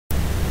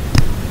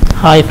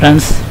Hi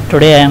friends,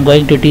 today I am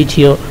going to teach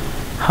you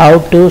how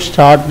to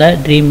start the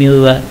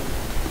Dreamweaver.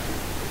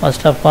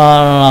 First of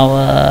all,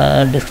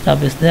 our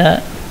desktop is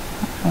there.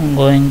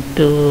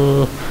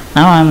 Now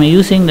I am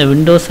using the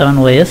Windows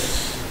 7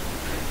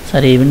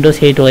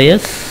 Windows 8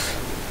 OS.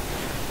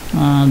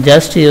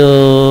 Just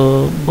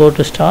you go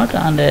to start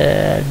and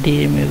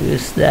Dreamweaver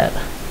is there.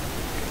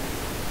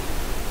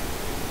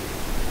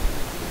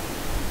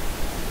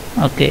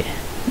 Okay,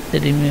 the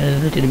Dreamweaver a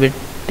little bit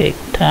take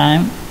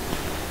time.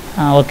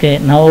 Okay,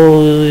 now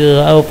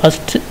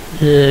first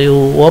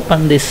you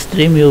open this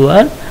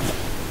Dreamweaver.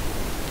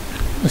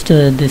 First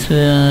this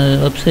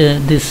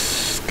website, this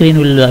screen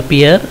will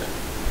appear.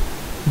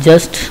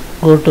 Just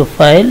go to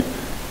file,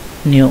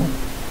 new.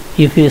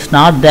 If it is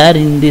not there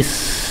in this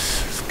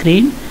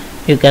screen,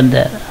 you can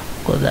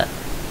go there.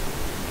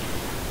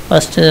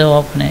 First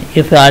open it.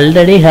 If you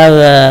already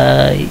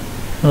have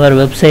your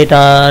website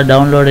or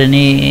download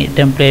any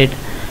template,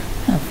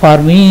 for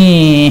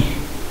me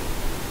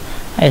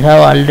I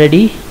have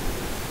already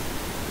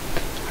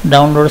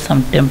downloaded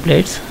some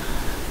templates.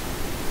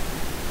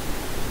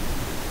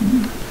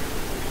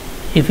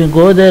 If you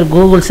go there,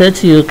 Google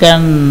search, you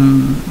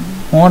can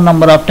more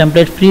number of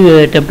templates, free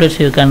templates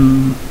you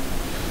can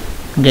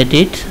get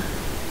it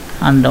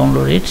and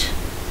download it.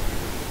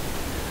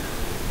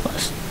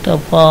 First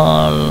of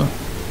all,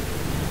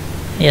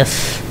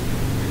 yes,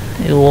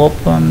 you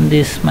open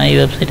this my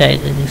website. I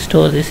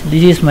store this.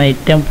 This is my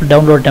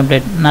download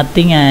template.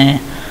 Nothing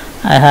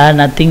I had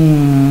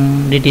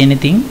nothing did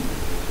anything,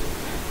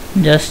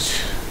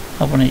 just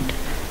open it.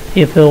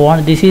 If you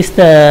want, this is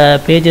the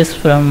pages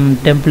from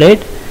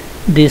template.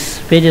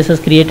 This pages is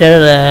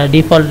created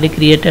defaultly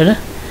created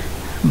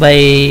by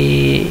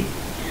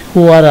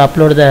who are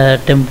upload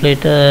the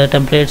templates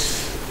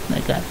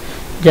like that.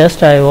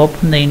 Just I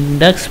open the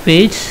index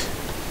page,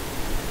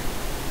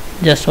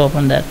 just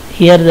open that.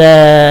 Here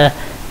the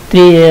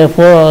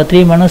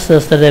three menus are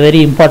the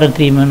very important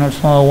three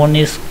menus. One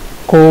is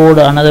code,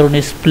 another one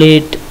is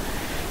split,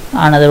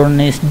 another one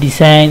is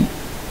design.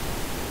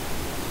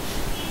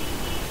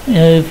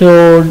 If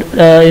you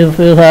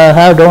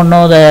don't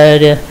know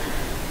the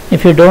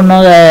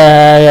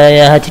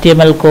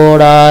HTML code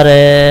or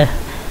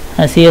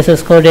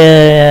CSS code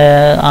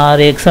or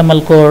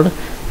XML code,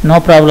 no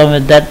problem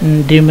with that.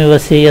 In Dreamweaver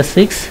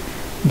CS6,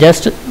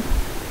 just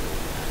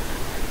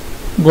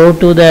go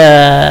to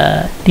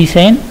the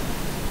design.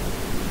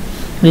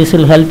 This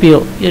will help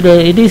you.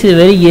 It is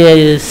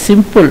very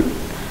simple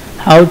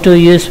how to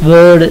use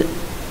Word.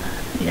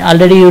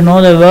 Already you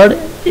know the Word.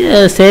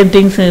 Same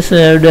things is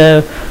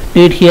do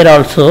it here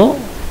also.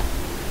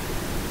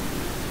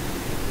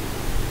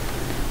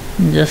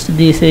 Just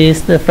this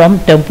is the from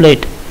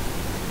template.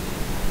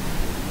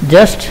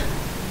 Just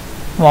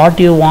what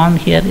you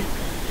want here.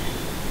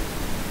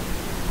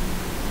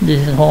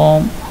 This is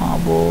home,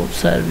 about,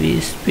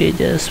 service,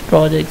 pages,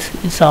 projects.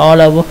 It's all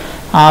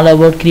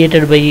about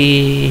created by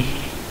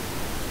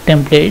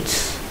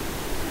templates.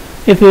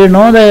 If you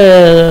know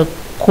the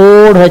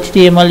code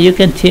HTML, you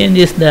can change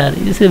this there.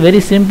 It's a very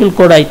simple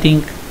code. I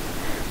think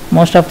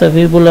most of the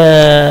people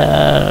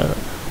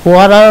who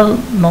are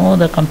know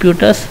the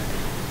computers,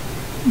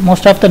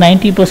 most of the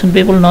 90%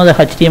 people know the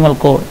HTML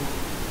code.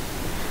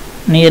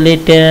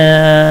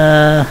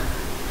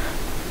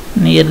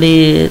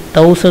 Nearly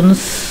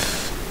thousands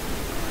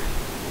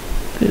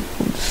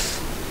people.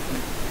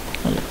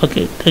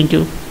 Okay, thank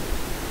you.